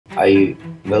I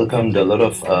welcomed a lot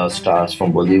of stars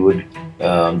from Bollywood.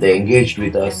 They engaged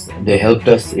with us. They helped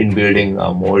us in building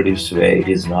Maldives where it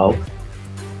is now.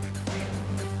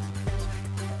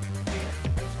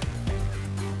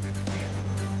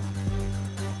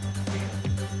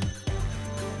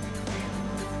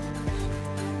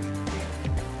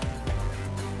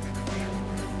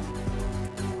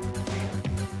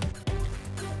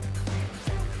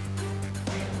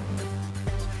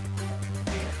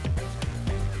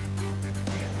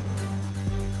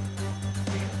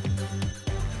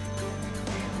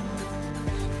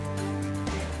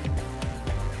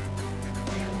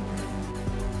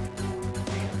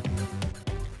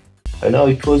 No,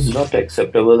 it was not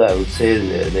acceptable. I would say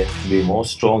there has to be more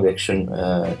strong action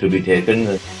to be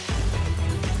taken.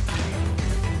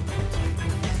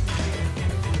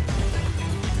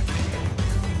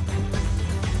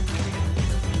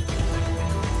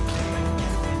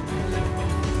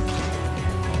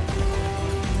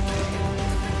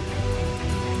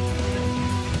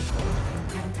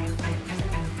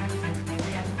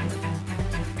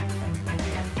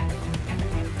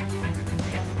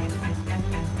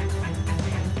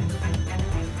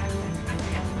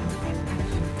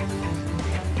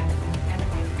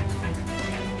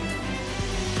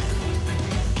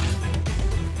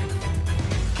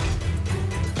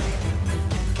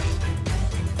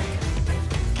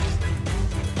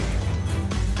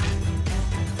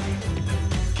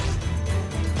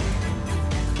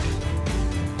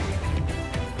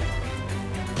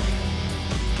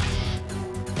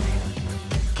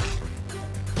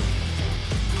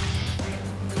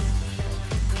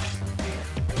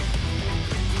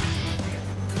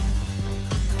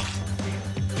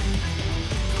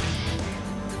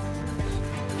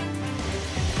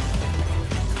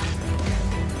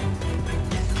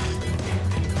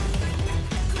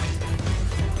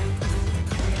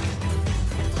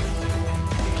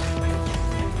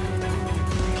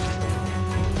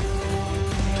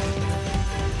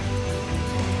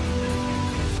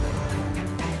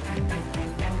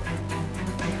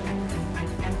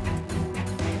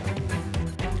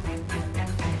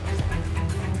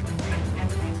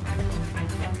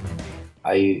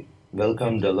 I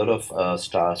welcomed a lot of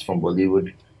stars from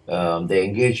Bollywood. They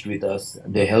engaged with us.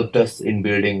 They helped us in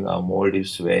building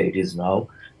Maldives where it is now,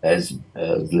 as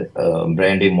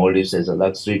branding Maldives as a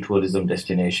luxury tourism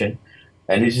destination.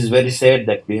 And it is very sad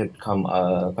that we have come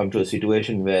to a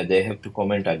situation where they have to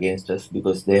comment against us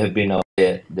because they have been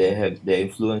they have their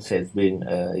influence has been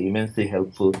immensely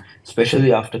helpful,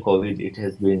 especially after COVID. It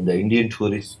has been the Indian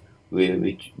tourists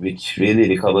which really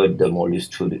recovered the Maldives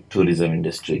tourism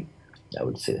industry, I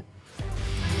would say.